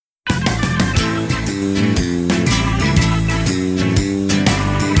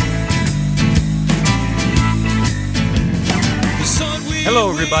Hello,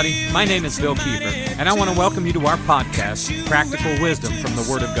 everybody. My name is Bill Kiefer, and I want to welcome you to our podcast, Practical Wisdom from the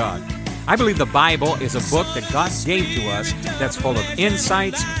Word of God. I believe the Bible is a book that God gave to us that's full of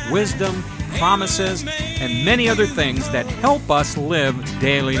insights, wisdom, promises, and many other things that help us live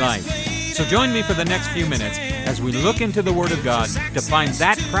daily life. So join me for the next few minutes as we look into the Word of God to find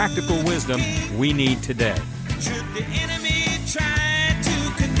that practical wisdom we need today. Should the enemy try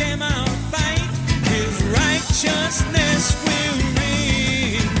to condemn our fight, His righteousness will reign.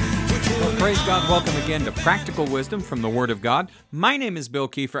 Well, praise God. Welcome again to Practical Wisdom from the Word of God. My name is Bill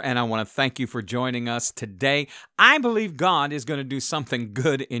Kiefer, and I want to thank you for joining us today. I believe God is going to do something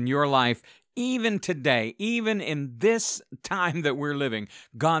good in your life even today, even in this time that we're living.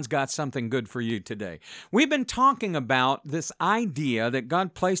 God's got something good for you today. We've been talking about this idea that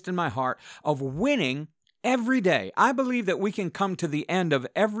God placed in my heart of winning every day. I believe that we can come to the end of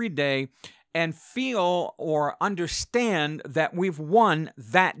every day and feel or understand that we've won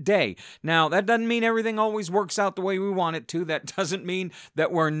that day. Now, that doesn't mean everything always works out the way we want it to. That doesn't mean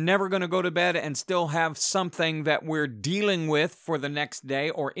that we're never going to go to bed and still have something that we're dealing with for the next day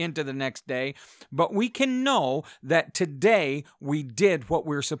or into the next day. But we can know that today we did what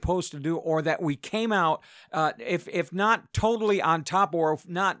we were supposed to do, or that we came out, if not totally on top or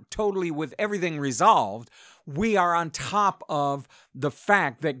not totally with everything resolved, we are on top of the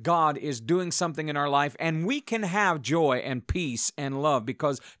fact that God is doing something in our life, and we can have joy and peace and love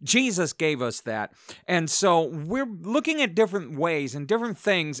because Jesus gave us that. And so we're looking at different ways and different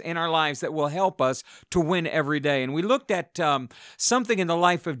things in our lives that will help us to win every day. And we looked at something in the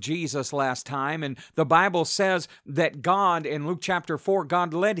life of Jesus last time, and the Bible says that God, in Luke chapter 4,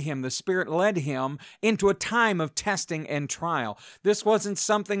 God led him, the Spirit led him into a time of testing and trial. This wasn't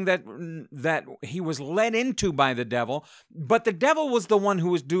something that he was led into by the devil, but the devil was the one who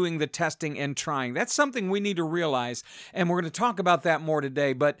was doing the testing and trying. That's something we need to realize, and we're going to talk about that more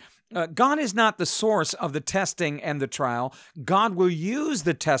today. But God is not the source of the testing and the trial. God will use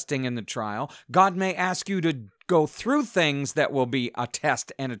the testing and the trial. God may ask you to go through things that will be a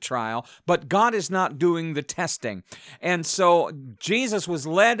test and a trial, but God is not doing the testing. And so Jesus was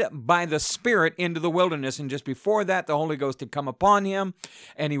led by the Spirit into the wilderness, and just before that, the Holy Ghost had come upon him,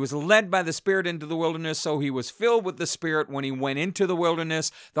 and he was led by the Spirit into the wilderness, so he was filled with the Spirit when he went into the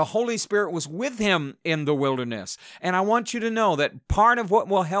wilderness. The Holy Spirit was with him in the wilderness. And I want you to know that part of what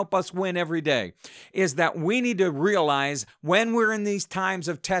will help us win every day is that we need to realize when we're in these times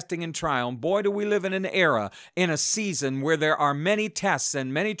of testing and trial, and boy, do we live in an era, in a season where there are many tests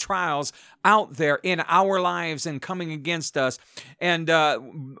and many trials out there in our lives and coming against us. And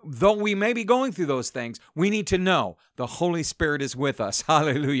though we may be going through those things, we need to know the Holy Spirit is with us.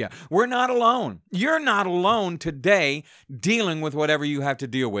 Hallelujah. We're not alone. You're not alone today dealing with whatever you have to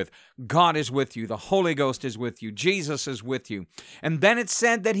deal with. God is with you. The Holy Ghost is with you. Jesus is with you. And then it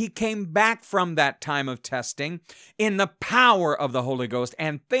said that he came back from that time of testing in the power of the Holy Ghost,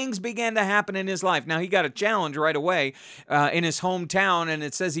 and things began to happen in his life. Now, he got a challenge right away in his hometown, and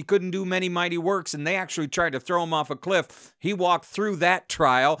it says he couldn't do many mighty works, and they actually tried to throw him off a cliff. He walked through that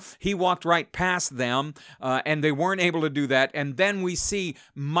trial. He walked right past them, and they weren't able to do that. And then we see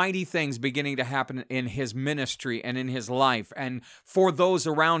mighty things beginning to happen in his ministry and in his life and for those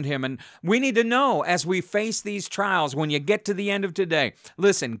around him. And we need to know as we face these trials, when you get to the end of today,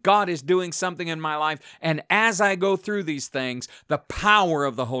 listen, God is doing something in my life, and as I go through these things, the power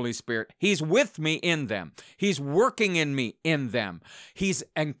of the Holy Spirit, he's with me in them. He's working in me in them. He's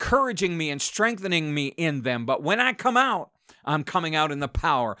encouraging me and strengthening me in them. But when I come out, I'm coming out in the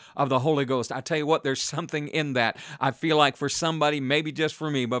power of the Holy Ghost. I tell you what, there's something in that. I feel like for somebody, maybe just for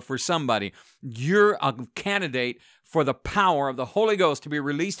me, but for somebody, you're a candidate for the power of the Holy Ghost to be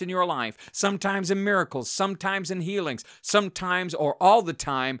released in your life, sometimes in miracles, sometimes in healings, sometimes or all the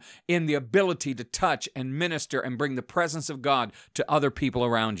time in the ability to touch and minister and bring the presence of God to other people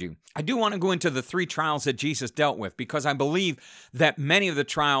around you. I do want to go into the 3 trials that Jesus dealt with, because I believe that many of the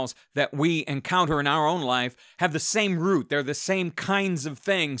trials that we encounter in our own life have the same root. They're the same kinds of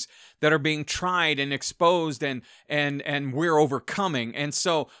things that are being tried and exposed and we're overcoming. And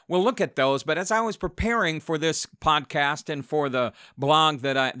so we'll look at those. But as I was preparing for this podcast and for the blog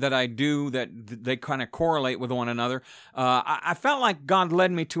that I do, that they kind of correlate with one another, I felt like God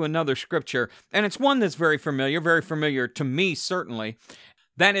led me to another scripture. And it's one that's very familiar to me, certainly.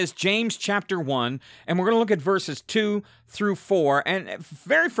 That is James chapter 1, and we're going to look at verses 2 through 4, and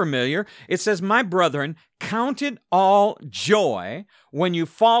very familiar. It says, "My brethren, count it all joy when you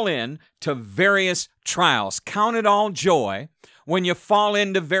fall into various trials." Count it all joy when you fall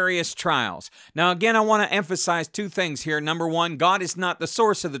into various trials. Now, again, I want to emphasize 2 things here. Number 1, God is not the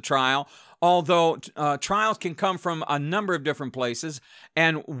source of the trial. although trials can come from a number of different places.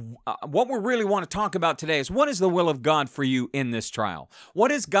 And what we really want to talk about today is, what is the will of God for you in this trial?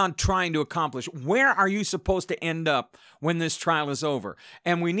 What is God trying to accomplish? Where are you supposed to end up when this trial is over?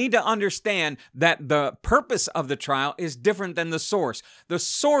 And we need to understand that the purpose of the trial is different than the source. The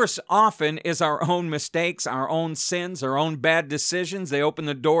source often is our own mistakes, our own sins, our own bad decisions. They open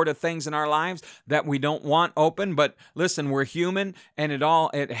the door to things in our lives that we don't want open. But listen, we're human, and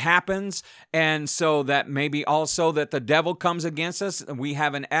it happens. And so that maybe also that the devil comes against us. We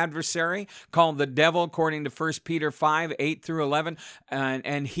have an adversary called the devil, according to 1 Peter 5, 8 through 11.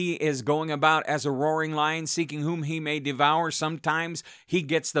 And he is going about as a roaring lion, seeking whom he may devour. Sometimes he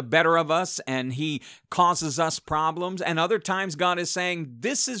gets the better of us and he causes us problems. And other times God is saying,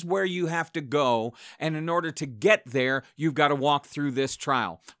 this is where you have to go. And in order to get there, you've got to walk through this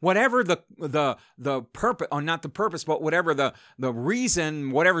trial. Whatever the purpose, or not the purpose, but whatever the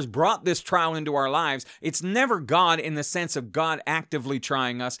reason, whatever's brought this trial into our lives, it's never God in the sense of God actively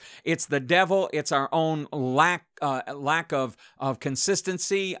trying us. It's the devil. It's our own lack of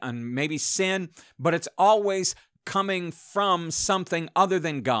consistency and maybe sin, but it's always coming from something other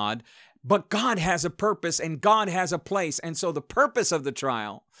than God. But God has a purpose and God has a place. And so the purpose of the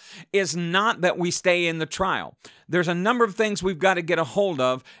trial is not that we stay in the trial. There's a number of things we've got to get a hold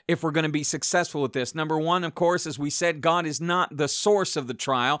of if we're going to be successful with this. Number one, of course, as we said, God is not the source of the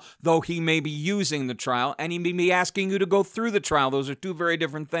trial, though he may be using the trial, and he may be asking you to go through the trial. Those are two very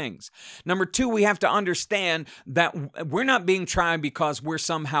different things. Number two, we have to understand that we're not being tried because we're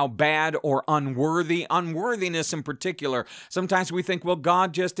somehow bad or unworthy. Unworthiness in particular. Sometimes we think, well,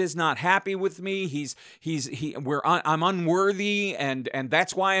 God just is not happy with me. I'm unworthy, and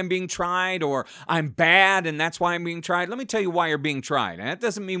that's why I'm being tried, or I'm bad and that's why I'm being tried. Let me tell you why you're being tried. And that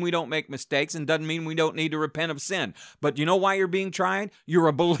doesn't mean we don't make mistakes, and doesn't mean we don't need to repent of sin. But you know why you're being tried? You're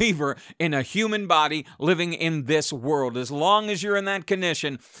a believer in a human body living in this world. As long as you're in that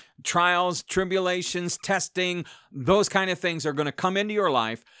condition, trials, tribulations, testing, those kind of things are going to come into your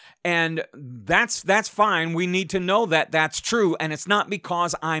life. And that's fine. We need to know that that's true. And it's not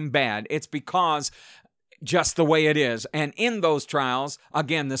because I'm bad. It's because just the way it is. And in those trials,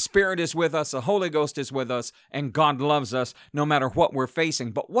 again, the Spirit is with us, the Holy Ghost is with us, and God loves us no matter what we're facing.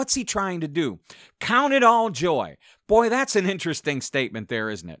 But what's he trying to do? Count it all joy. Boy, that's an interesting statement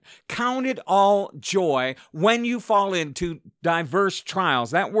there, isn't it? Count it all joy when you fall into diverse trials.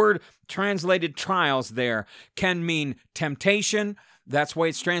 That word translated trials there can mean temptation. That's why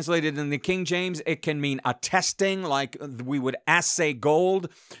it's translated in the King James. It can mean a testing, like we would assay gold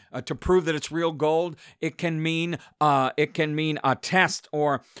to prove that it's real gold. It can mean a test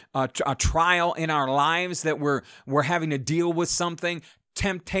or a trial in our lives that we're having to deal with something.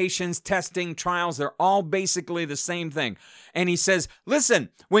 Temptations, testing, trials, they're all basically the same thing. And he says, listen,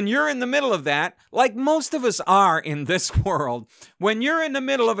 when you're in the middle of that, like most of us are in this world, when you're in the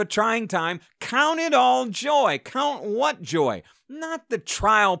middle of a trying time, count it all joy. Count what joy? Not the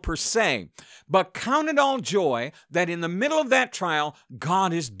trial per se, but count it all joy that in the middle of that trial,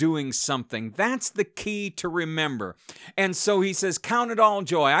 God is doing something. That's the key to remember. And so he says, count it all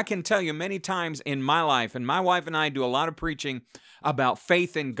joy. I can tell you many times in my life, and my wife and I do a lot of preaching about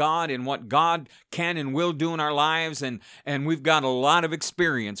faith in God and what God can and will do in our lives, and we've got a lot of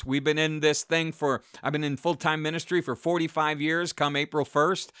experience. We've been in this thing I've been in full-time ministry for 45 years come April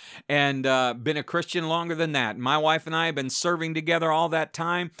 1st, and been a Christian longer than that. My wife and I have been serving together all that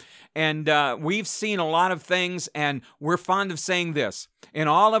time, and we've seen a lot of things, and we're fond of saying this: in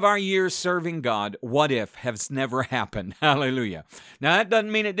all of our years serving God, what if has never happened. Hallelujah. Now, that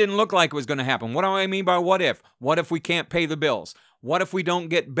doesn't mean it didn't look like it was going to happen. What do I mean by what if? What if we can't pay the bills? What if we don't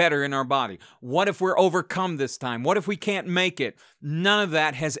get better in our body? What if we're overcome this time? What if we can't make it? None of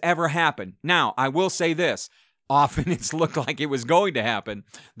that has ever happened. Now, I will say this. Often it's looked like it was going to happen.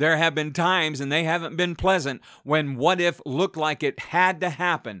 There have been times, and they haven't been pleasant, when what if looked like it had to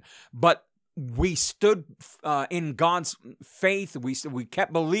happen. But we stood in God's faith. We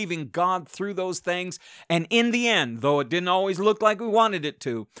kept believing God through those things. And in the end, though it didn't always look like we wanted it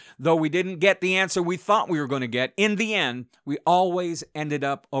to, though we didn't get the answer we thought we were going to get, in the end, we always ended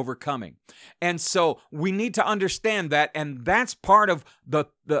up overcoming. And so we need to understand that, and that's part of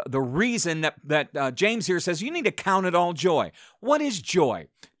the reason that James here says you need to count it all joy. What is joy?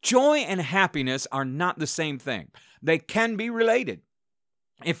 Joy and happiness are not the same thing. They can be related.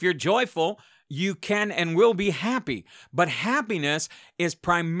 If you're joyful, you can and will be happy. But happiness is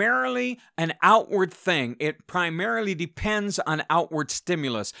primarily an outward thing. It primarily depends on outward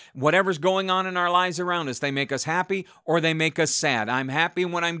stimulus. Whatever's going on in our lives around us, they make us happy or they make us sad. I'm happy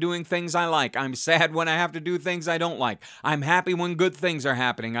when I'm doing things I like. I'm sad when I have to do things I don't like. I'm happy when good things are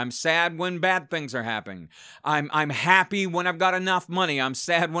happening. I'm sad when bad things are happening. I'm happy when I've got enough money. I'm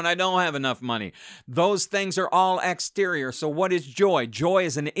sad when I don't have enough money. Those things are all exterior. So what is joy? Joy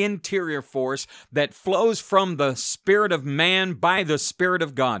is an interior force that flows from the spirit of man by the Spirit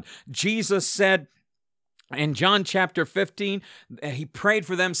of God. Jesus said in John chapter 15, he prayed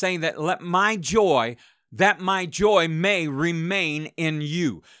for them saying that my joy may remain in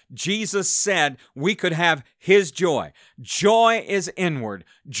you. Jesus said we could have his joy. Joy is inward.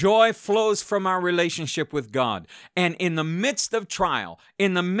 Joy flows from our relationship with God. And in the midst of trial,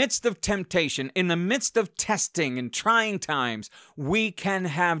 in the midst of temptation, in the midst of testing and trying times, we can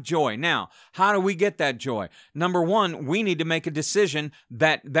have joy. Now, how do we get that joy? Number one, we need to make a decision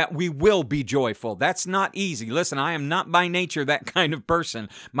that we will be joyful. That's not easy. Listen, I am not by nature that kind of person.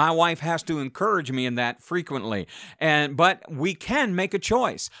 My wife has to encourage me in that frequently. But we can make a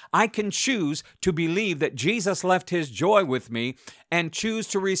choice. I can choose to believe that Jesus left his joy with me and choose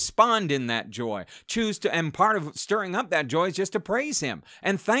to respond in that joy. And part of stirring up that joy is just to praise him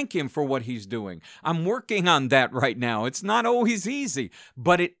and thank him for what he's doing. I'm working on that right now. It's not always easy,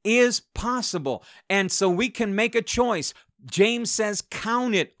 but it is possible. And so we can make a choice. James says,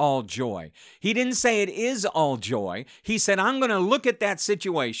 count it all joy. He didn't say it is all joy. He said, I'm going to look at that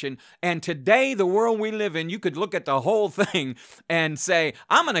situation, and today, the world we live in, you could look at the whole thing and say,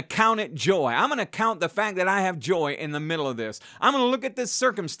 I'm going to count it joy. I'm going to count the fact that I have joy in the middle of this. I'm going to look at this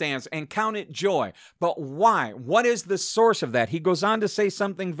circumstance and count it joy. But why? What is the source of that? He goes on to say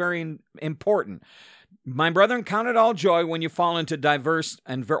something very important. My brethren, count it all joy when you fall into diverse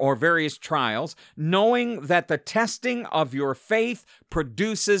or various trials, knowing that the testing of your faith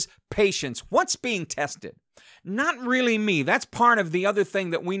produces patience. What's being tested? Not really me. That's part of the other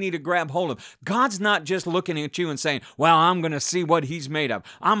thing that we need to grab hold of. God's not just looking at you and saying, well, I'm going to see what he's made of.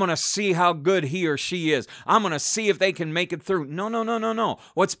 I'm going to see how good he or she is. I'm going to see if they can make it through. No.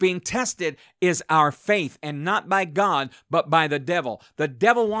 What's being tested is our faith, and not by God, but by the devil. The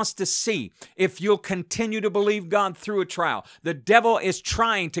devil wants to see if you'll continue to believe God through a trial. The devil is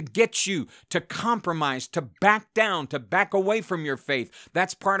trying to get you to compromise, to back down, to back away from your faith.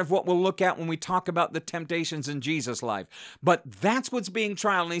 That's part of what we'll look at when we talk about the temptations in Jesus' life. But that's what's being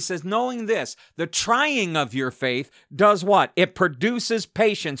tried. And he says, knowing this, the trying of your faith does what? It produces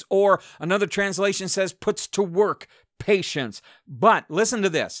patience, or another translation says puts to work patience. But listen to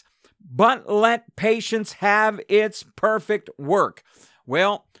this. But let patience have its perfect work.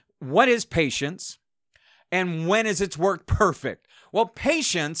 Well, what is patience? And when is its work perfect? Well,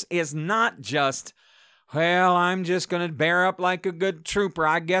 patience is not just, well, I'm just going to bear up like a good trooper.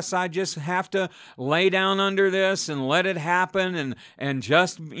 I guess I just have to lay down under this and let it happen and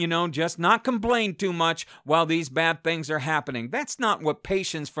just not complain too much while these bad things are happening. That's not what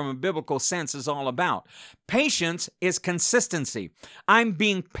patience from a biblical sense is all about. Patience is consistency. I'm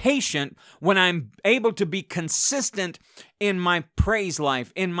being patient when I'm able to be consistent in my praise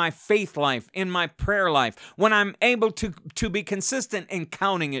life, in my faith life, in my prayer life, when I'm able to be consistent in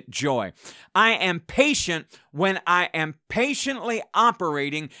counting it joy. I am patient when I am patiently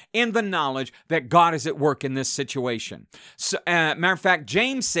operating in the knowledge that God is at work in this situation. So, matter of fact,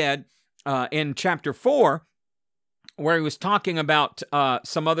 James said in chapter 4, where he was talking about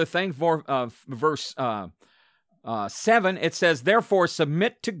some other thing, verse 7, it says, therefore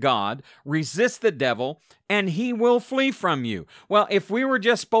submit to God, resist the devil, and he will flee from you. Well, if we were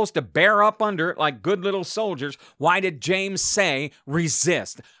just supposed to bear up under it like good little soldiers, why did James say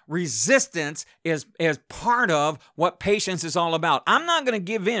resist? Resistance is part of what patience is all about. I'm not going to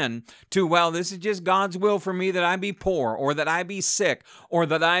give in to, well, this is just God's will for me that I be poor, or that I be sick, or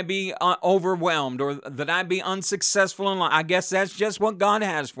that I be overwhelmed, or that I be unsuccessful in life. I guess that's just what God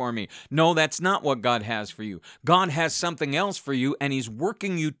has for me. No, that's not what God has for you. God has something else for you, and he's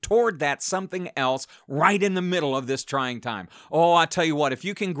working you toward that something else right in the middle of this trying time. Oh, I tell you what, if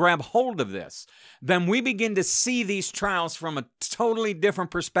you can grab hold of this, then we begin to see these trials from a totally different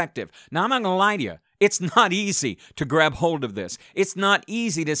perspective. Now, I'm not going to lie to you. It's not easy to grab hold of this. It's not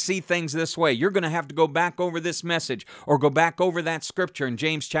easy to see things this way. You're going to have to go back over this message or go back over that scripture in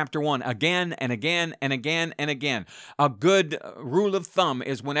James chapter 1 again and again and again and again. A good rule of thumb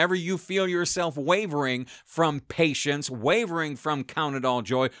is whenever you feel yourself wavering from patience, wavering from count it all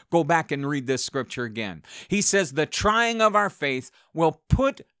joy, go back and read this scripture again. He says the trying of our faith will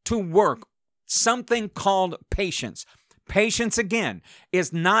put to work something called patience. Patience, again,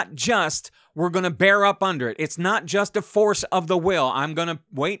 is not just, We're going to bear up under it. It's not just a force of the will. I'm going to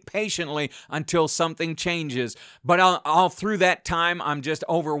wait patiently until something changes. But all through that time, I'm just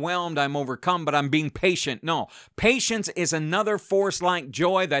overwhelmed. I'm overcome, but I'm being patient. No, patience is another force like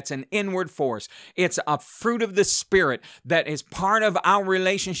joy that's an inward force. It's a fruit of the Spirit that is part of our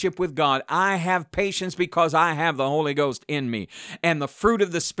relationship with God. I have patience because I have the Holy Ghost in me. And the fruit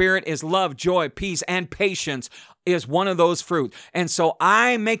of the Spirit is love, joy, peace, and patience is one of those fruit. And so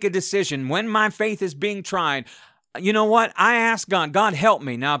I make a decision when my faith is being tried. You know what? I ask God, God, help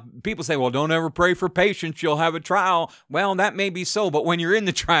me. Now, people say, well, don't ever pray for patience. You'll have a trial. Well, that may be so, but when you're in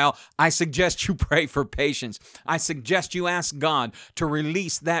the trial, I suggest you pray for patience. I suggest you ask God to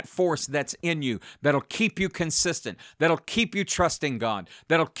release that force that's in you, that'll keep you consistent, that'll keep you trusting God,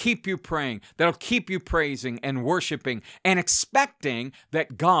 that'll keep you praying, that'll keep you praising and worshiping and expecting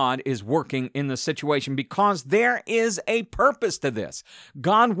that God is working in the situation, because there is a purpose to this.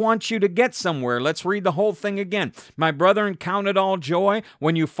 God wants you to get somewhere. Let's read the whole thing again. My brethren, count it all joy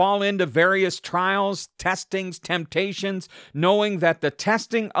when you fall into various trials, testings, temptations, knowing that the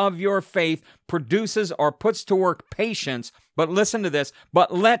testing of your faith produces or puts to work patience. But listen to this,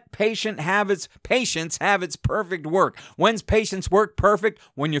 but let patience have its perfect work. When's patience work perfect?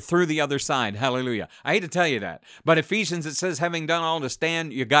 When you're through the other side. Hallelujah. I hate to tell you that, but Ephesians, it says, having done all to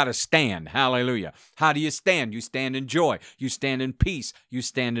stand, you got to stand. Hallelujah. How do you stand? You stand in joy. You stand in peace. You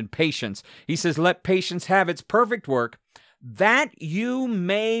stand in patience. He says, let patience have its perfect work, that you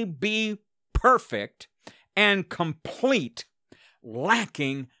may be perfect and complete,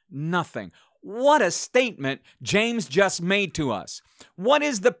 lacking nothing. What a statement James just made to us. What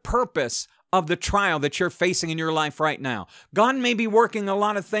is the purpose of the trial that you're facing in your life right now? God may be working a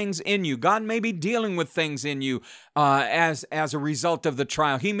lot of things in you. God may be dealing with things in you as a result of the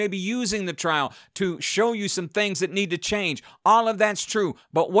trial. He may be using the trial to show you some things that need to change. All of that's true.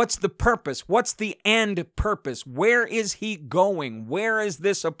 But what's the purpose? What's the end purpose? Where is He going? Where is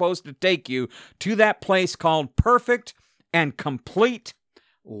this supposed to take you? To that place called perfect and complete,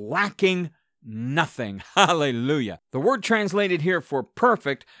 lacking nothing. Hallelujah. The word translated here for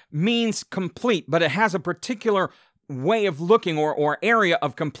perfect means complete, but it has a particular way of looking or area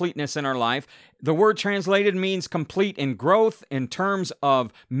of completeness in our life. The word translated means complete in growth in terms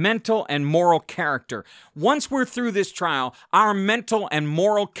of mental and moral character. Once we're through this trial, our mental and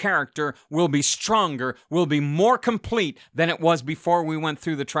moral character will be stronger, will be more complete than it was before we went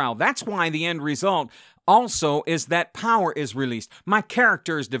through the trial. That's why the end result also is that power is released. My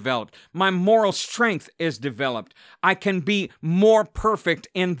character is developed. My moral strength is developed. I can be more perfect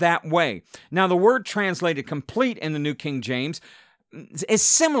in that way. Now, the word translated complete in the New King James is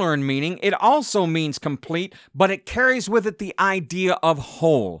similar in meaning. It also means complete, but it carries with it the idea of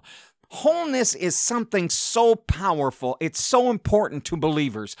whole. Wholeness is something so powerful. It's so important to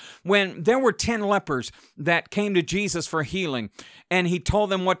believers. When there were 10 lepers that came to Jesus for healing, and He told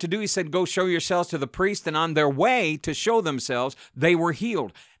them what to do, He said, go show yourselves to the priest, and on their way to show themselves, they were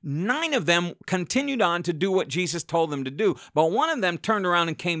healed. 9 of them continued on to do what Jesus told them to do, but one of them turned around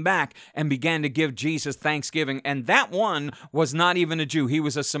and came back and began to give Jesus thanksgiving, and that one was not even a Jew. He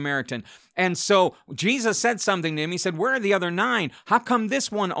was a Samaritan. And so Jesus said something to him. He said, where are the other 9? How come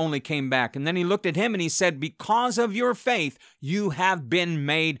this one only came back? And then He looked at him and He said, because of your faith, you have been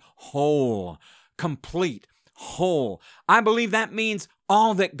made whole, complete, whole. I believe that means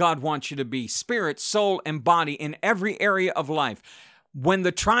all that God wants you to be, spirit, soul, and body in every area of life. When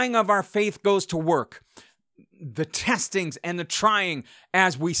the trying of our faith goes to work, the testings and the trying,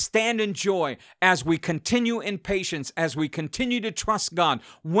 as we stand in joy, as we continue in patience, as we continue to trust God,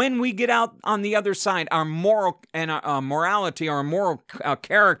 when we get out on the other side, our moral and our morality, our moral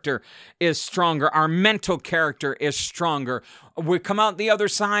character is stronger. Our mental character is stronger. We come out the other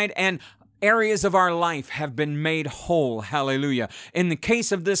side and areas of our life have been made whole. Hallelujah. In the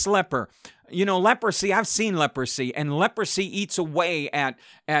case of this leper, you know, leprosy, I've seen leprosy, and leprosy eats away at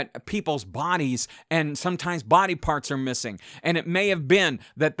people's bodies, and sometimes body parts are missing. And it may have been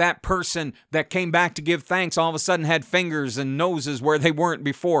that person that came back to give thanks all of a sudden had fingers and noses where they weren't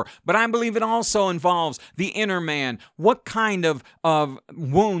before. But I believe it also involves the inner man. What kind of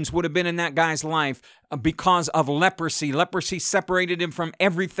wounds would have been in that guy's life because of leprosy? Leprosy separated him from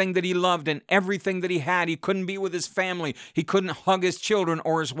everything that he loved and everything that he had. He couldn't be with his family. He couldn't hug his children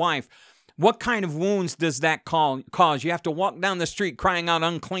or his wife. What kind of wounds does that cause? You have to walk down the street crying out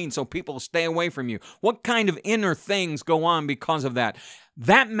unclean so people stay away from you. What kind of inner things go on because of that?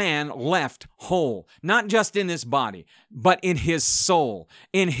 That man left whole, not just in his body, but in his soul,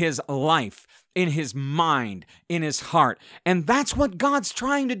 in his life. in his mind, in his heart. And that's what God's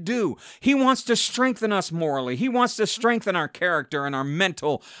trying to do. He wants to strengthen us morally. He wants to strengthen our character and our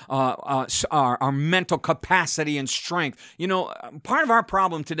mental capacity and strength. You know, part of our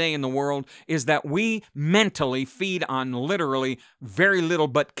problem today in the world is that we mentally feed on literally very little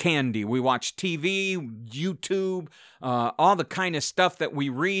but candy. We watch TV, YouTube, all the kind of stuff that we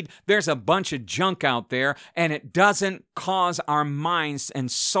read. There's a bunch of junk out there, and it doesn't cause our minds and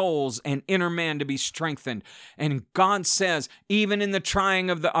souls and inner man to be strengthened. And God says, even in the trying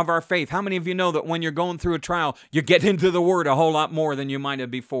of our faith, how many of you know that when you're going through a trial, you get into the Word a whole lot more than you might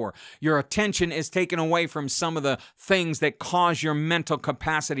have before? Your attention is taken away from some of the things that cause your mental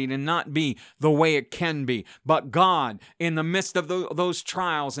capacity to not be the way it can be. But God, in the midst of those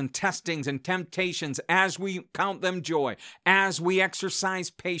trials and testings and temptations, as we count them joy, as we exercise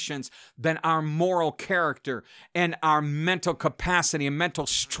patience, then our moral character and our mental capacity and mental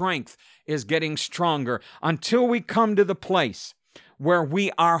strength is getting stronger until we come to the place where we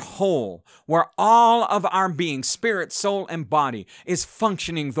are whole, where all of our being, spirit, soul, and body, is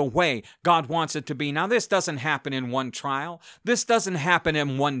functioning the way God wants it to be. Now, this doesn't happen in one trial. This doesn't happen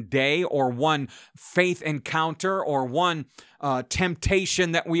in one day or one faith encounter or one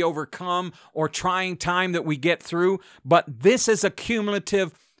temptation that we overcome or trying time that we get through. But this is a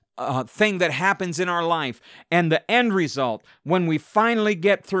cumulative thing that happens in our life. And the end result, when we finally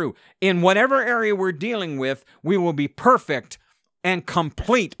get through, in whatever area we're dealing with, we will be perfect and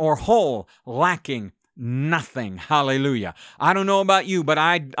complete or whole, lacking nothing. Hallelujah. I don't know about you, but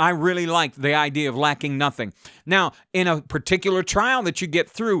I really like the idea of lacking nothing. Now, in a particular trial that you get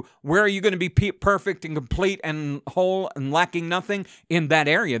through, where are you going to be perfect and complete and whole and lacking nothing? In that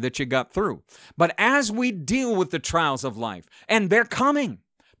area that you got through. But as we deal with the trials of life, and they're coming,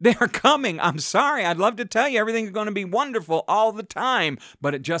 they're coming. I'm sorry. I'd love to tell you everything's going to be wonderful all the time,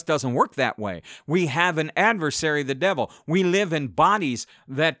 but it just doesn't work that way. We have an adversary, the devil. We live in bodies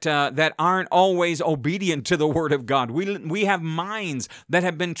that aren't always obedient to the Word of God. We have minds that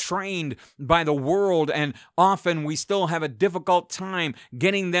have been trained by the world, and often we still have a difficult time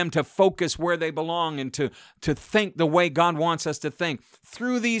getting them to focus where they belong and to think the way God wants us to think.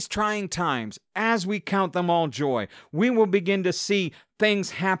 Through these trying times, as we count them all joy, we will begin to see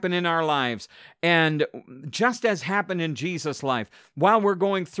things happen in our lives. And just as happened in Jesus' life, while we're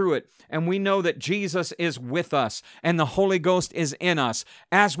going through it, and we know that Jesus is with us and the Holy Ghost is in us,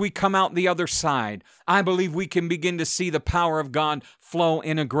 as we come out the other side, I believe we can begin to see the power of God flow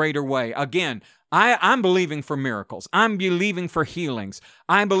in a greater way. Again, I'm believing for miracles. I'm believing for healings.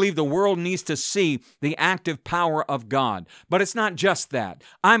 I believe the world needs to see the active power of God. But it's not just that.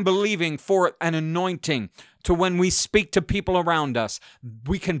 I'm believing for an anointing to when we speak to people around us,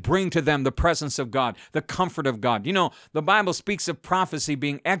 we can bring to them the presence of God, the comfort of God. You know, the Bible speaks of prophecy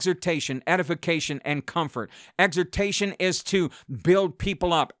being exhortation, edification, and comfort. Exhortation is to build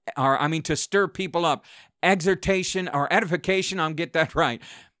people up, to stir people up. Exhortation or edification, I'll get that right.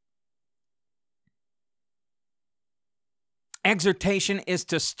 Exhortation is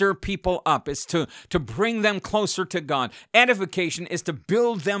to stir people up. It's to bring them closer to God. Edification is to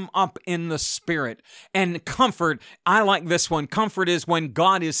build them up in the Spirit. And comfort, I like this one. Comfort is when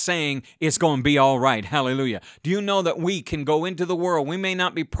God is saying it's going to be all right. Hallelujah. Do you know that we can go into the world? We may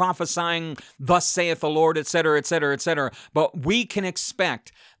not be prophesying, thus saith the Lord, etc., etc., etc., but we can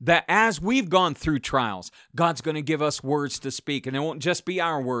expect that as we've gone through trials, God's going to give us words to speak. And it won't just be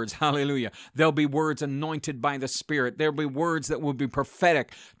our words. Hallelujah. There'll be words anointed by the Spirit. There'll be words that will be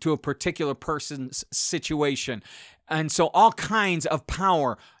prophetic to a particular person's situation. And so all kinds of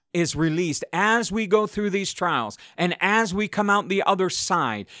power is released as we go through these trials and as we come out the other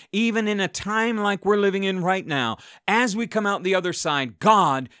side, even in a time like we're living in right now. As we come out the other side,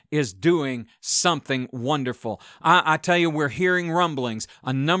 God is doing something wonderful. I tell you, we're hearing rumblings,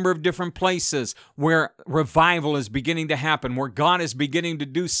 a number of different places where revival is beginning to happen, where God is beginning to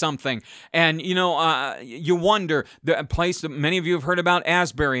do something. And, you wonder, the place that many of you have heard about,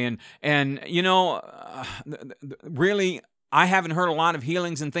 Asbury, and really, I haven't heard a lot of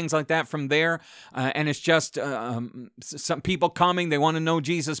healings and things like that from there, and it's just some people coming, they want to know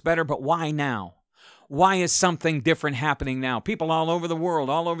Jesus better, but why now? Why is something different happening now? People all over the world,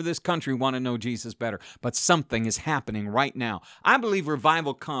 all over this country want to know Jesus better, but something is happening right now. I believe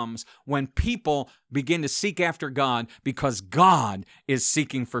revival comes when people begin to seek after God because God is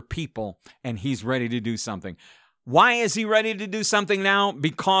seeking for people and He's ready to do something. Why is he ready to do something now?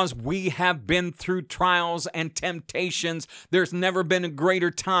 Because we have been through trials and temptations. There's never been a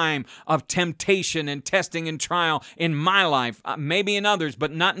greater time of temptation and testing and trial in my life, maybe in others,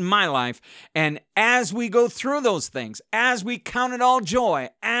 but not in my life. And as we go through those things, as we count it all joy,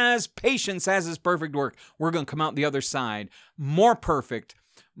 as patience has its perfect work, we're going to come out the other side more perfect,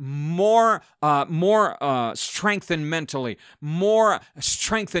 more strengthened mentally, more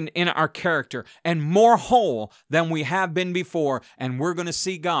strengthened in our character, and more whole than we have been before. And we're going to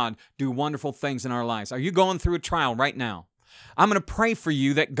see God do wonderful things in our lives. Are you going through a trial right now? I'm going to pray for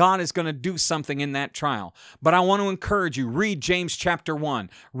you that God is going to do something in that trial. But I want to encourage you, read James chapter 1,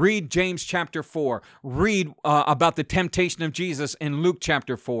 read James chapter 4, read about the temptation of Jesus in Luke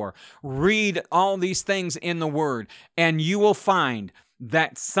chapter 4, read all these things in the Word, and you will find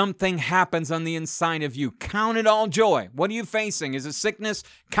that something happens on the inside of you. Count it all joy. What are you facing? Is it sickness?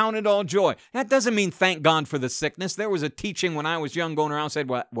 Count it all joy. That doesn't mean thank God for the sickness. There was a teaching when I was young going around said,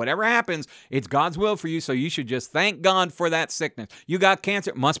 well, whatever happens, it's God's will for you, so you should just thank God for that sickness. You got cancer,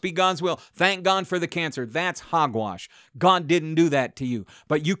 it must be God's will. Thank God for the cancer. That's hogwash. God didn't do that to you.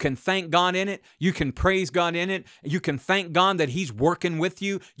 But you can thank God in it. You can praise God in it. You can thank God that He's working with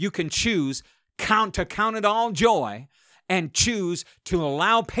you. You can choose to count it all joy and choose to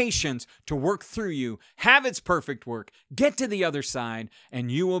allow patience to work through you, have its perfect work, get to the other side,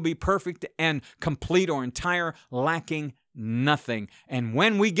 and you will be perfect and complete or entire, lacking nothing. And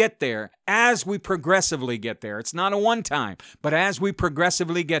when we get there, as we progressively get there, it's not a one time, but as we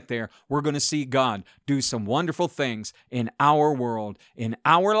progressively get there, we're going to see God do some wonderful things in our world, in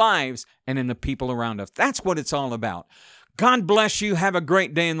our lives, and in the people around us. That's what it's all about. God bless you. Have a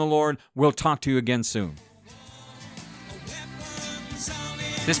great day in the Lord. We'll talk to you again soon.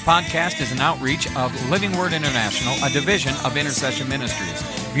 This podcast is an outreach of Living Word International, a division of Intercession Ministries.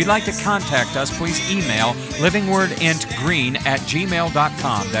 If you'd like to contact us, please email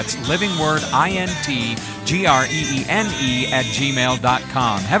livingwordintgreen@gmail.com. That's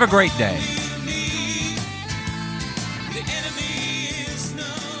livingwordintgreen@gmail.com. Have a great day.